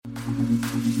Hi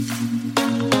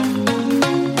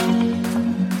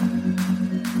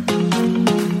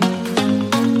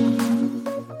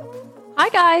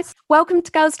guys, welcome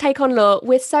to Girls Take on Law.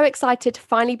 We're so excited to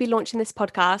finally be launching this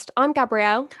podcast. I'm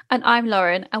Gabrielle. And I'm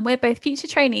Lauren, and we're both future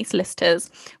trainee solicitors.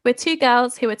 We're two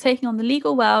girls who are taking on the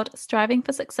legal world, striving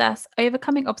for success,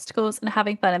 overcoming obstacles, and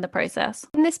having fun in the process.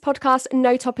 In this podcast,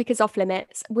 no topic is off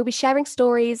limits. We'll be sharing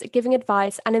stories, giving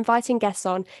advice, and inviting guests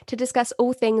on to discuss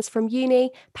all things from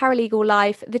uni, paralegal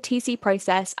life, the TC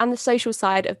process, and the social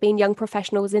side of being young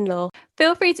professionals in law.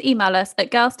 Feel free to email us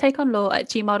at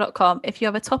girlstakeonlaw@gmail.com if you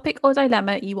have a topic or dilemma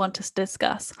you want us to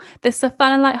discuss. This is a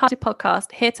fun and light-hearted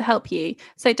podcast here to help you,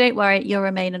 so don't worry, you'll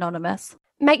remain anonymous.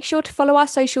 Make sure to follow our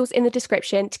socials in the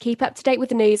description to keep up to date with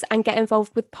the news and get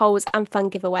involved with polls and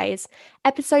fun giveaways.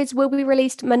 Episodes will be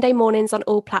released Monday mornings on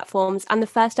all platforms, and the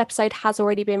first episode has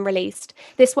already been released.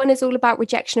 This one is all about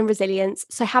rejection and resilience,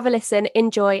 so have a listen,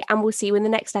 enjoy, and we'll see you in the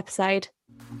next episode.